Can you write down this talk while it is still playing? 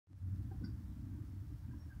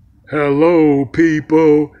Hello,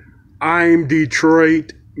 people. I'm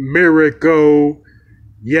Detroit Miracle.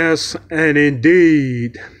 Yes, and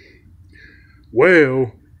indeed.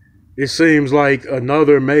 Well, it seems like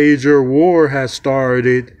another major war has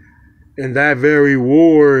started, and that very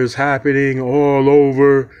war is happening all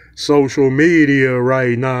over social media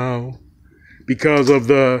right now because of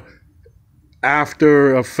the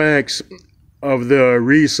after effects of the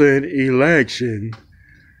recent election.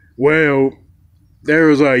 Well,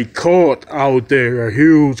 there's a cult out there, a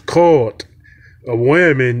huge cult of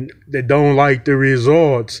women that don't like the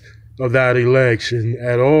results of that election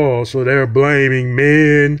at all. So they're blaming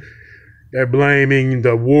men, they're blaming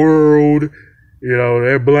the world,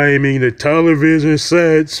 they're blaming the television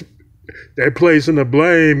sets. They're placing the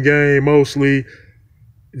blame game mostly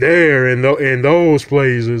there in those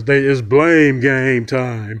places. It's blame game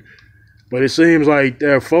time. But it seems like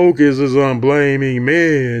their focus is on blaming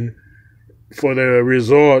men for the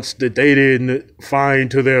results that they didn't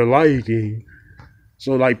find to their liking.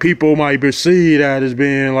 So like people might perceive that as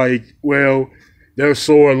being like, well, they're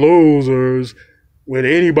sore losers. When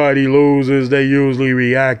anybody loses, they usually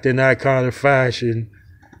react in that kind of fashion.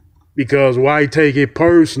 Because why take it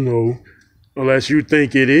personal unless you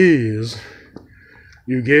think it is?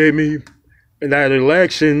 You get me? And that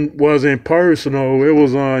election wasn't personal. It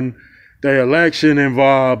was the election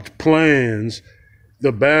involved plans,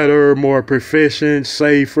 the better, more proficient,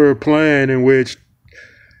 safer plan in which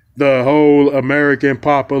the whole American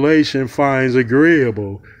population finds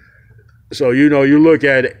agreeable. So, you look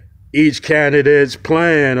at each candidate's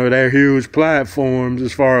plan or their huge platforms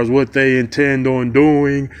as far as what they intend on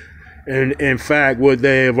doing and, in fact, what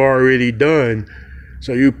they have already done.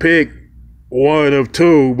 So you pick one of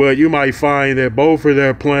two, but you might find that both of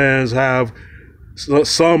their plans have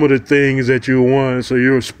some of the things that you want. So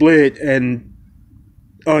you're split and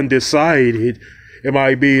undecided. It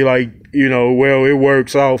might be like, well, it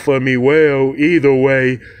works out for me well either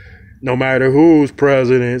way, no matter who's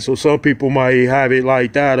president. So some people might have it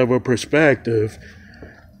like that of a perspective.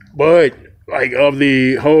 But like of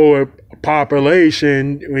the whole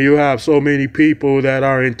population, when you have so many people that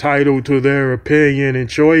are entitled to their opinion and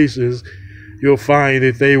choices, you'll find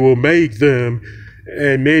that they will make them,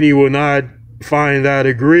 and many will not find that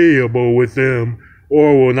agreeable with them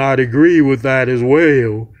or will not agree with that as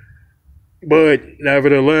well. But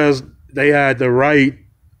nevertheless, they had the right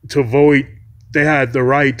to vote. They had the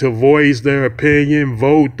right to voice their opinion,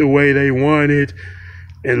 vote the way they wanted,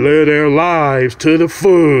 and live their lives to the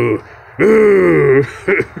full.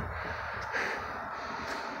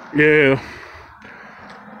 Yeah.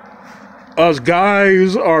 Us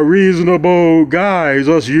guys are reasonable guys.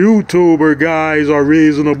 Us YouTuber guys are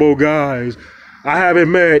reasonable guys. I haven't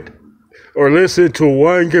met or listened to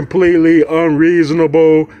one completely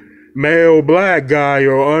unreasonable male black guy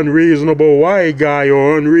or unreasonable white guy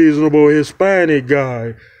or unreasonable Hispanic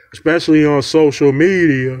guy, especially on social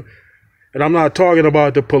media. And I'm not talking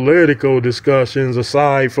about the political discussions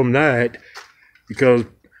aside from that, because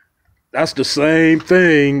that's the same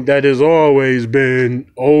thing that has always been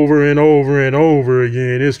over and over and over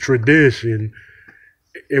again. It's tradition.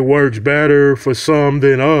 It works better for some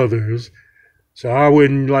than others. So I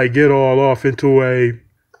wouldn't get all off into a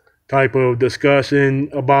type of discussion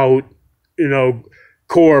about,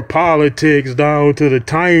 core politics down to the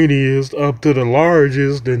tiniest up to the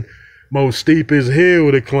largest and most steepest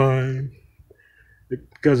hill to climb,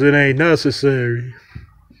 because it ain't necessary.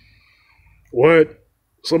 What?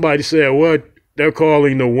 Somebody said what? They're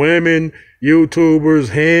calling the women YouTubers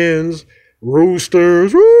hens,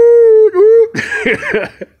 roosters.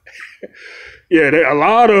 Yeah, a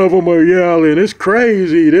lot of them are yelling. It's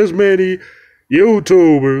crazy. This many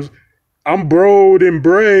YouTubers. I'm broad and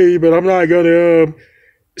brave, but I'm not going to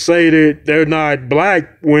say that they're not black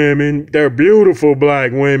women. They're beautiful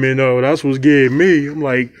black women, though. That's what's getting me. I'm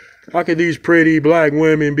like, how can these pretty black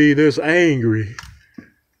women be this angry?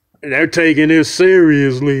 And they're taking this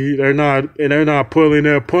seriously. They're not pulling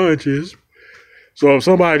their punches. So if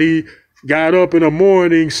somebody got up in the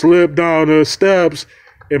morning, slipped down the steps,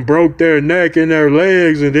 and broke their neck and their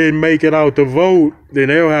legs and didn't make it out to vote, then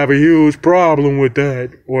they'll have a huge problem with that.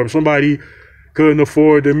 Or if somebody couldn't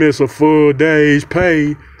afford to miss a full day's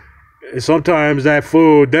pay, and sometimes that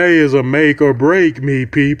full day is a make or break me,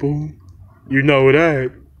 people. You know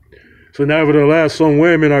that. So nevertheless, some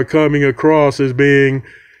women are coming across as being,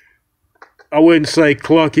 I wouldn't say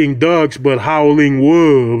clucking ducks, but howling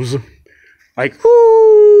wolves. Like,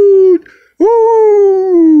 ooh,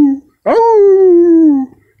 ooh, ooh.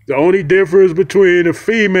 The only difference between the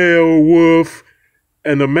female wolf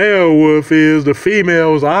and the male wolf is the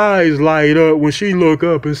female's eyes light up when she look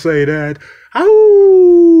up and say that,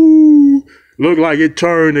 ow. look like it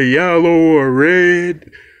turned to yellow or red,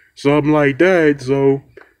 something like that. So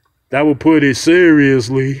that would put it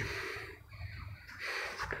seriously.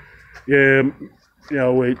 Yeah,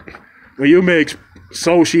 when you mix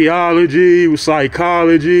sociology,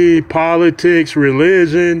 psychology, politics,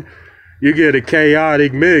 religion, you get a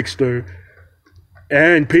chaotic mixture.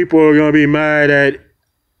 And people are going to be mad at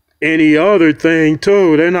any other thing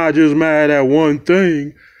too. They're not just mad at one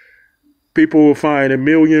thing. People will find a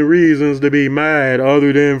million reasons to be mad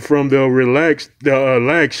other than from the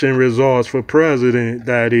election results for president,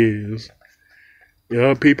 that is.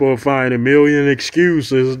 Yeah, people will find a million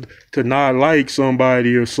excuses to not like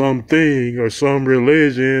somebody or something or some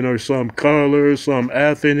religion or some color, some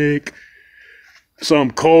ethnic,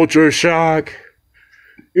 some culture shock.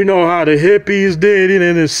 You know how the hippies did it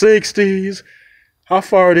in the 60s? How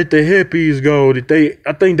far did the hippies go?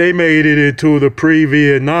 I think they made it into the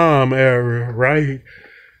pre-Vietnam era, right?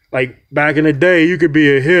 Like back in the day, you could be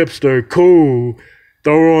a hipster, cool,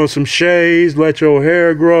 throw on some shades, let your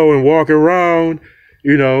hair grow and walk around,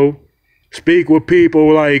 speak with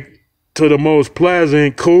people like to the most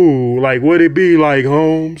pleasant, cool. Like what it be like,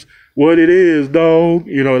 Holmes? What it is, dog?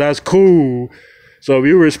 That's cool. So if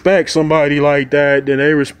you respect somebody like that, then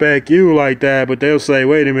they respect you like that, but they'll say,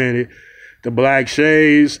 wait a minute, the black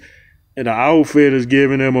shades and the outfit is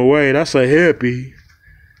giving them away. That's a hippie.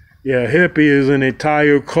 Yeah, hippie is an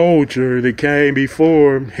entire culture that came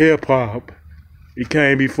before hip hop. It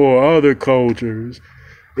came before other cultures.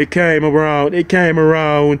 It came around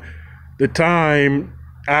the time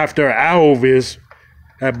after Elvis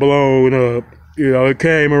had blown up. It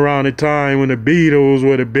came around the time when the Beatles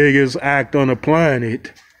were the biggest act on the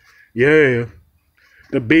planet. Yeah.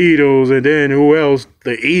 The Beatles, and then who else?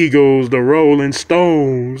 The Eagles, the Rolling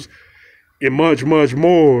Stones, and much, much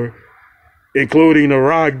more, including the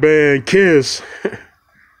rock band Kiss.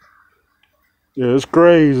 Yeah, it's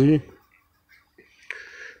crazy.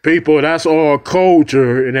 People, that's all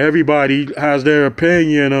culture, and everybody has their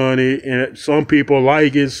opinion on it, and some people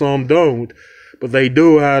like it, some don't. But they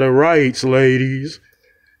do have the rights, ladies.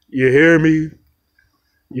 You hear me?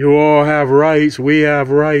 You all have rights. We have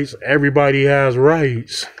rights. Everybody has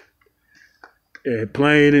rights. Yeah,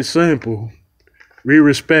 plain and simple. We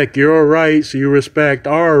respect your rights. You respect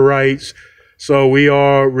our rights. So we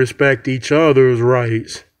all respect each other's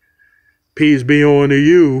rights. Peace be on to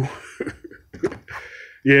you.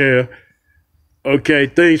 Yeah. Okay,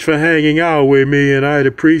 thanks for hanging out with me, and I'd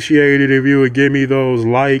appreciate it if you would give me those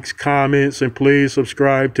likes, comments, and please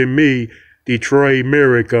subscribe to me, Detroit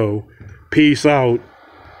Miracle. Peace out.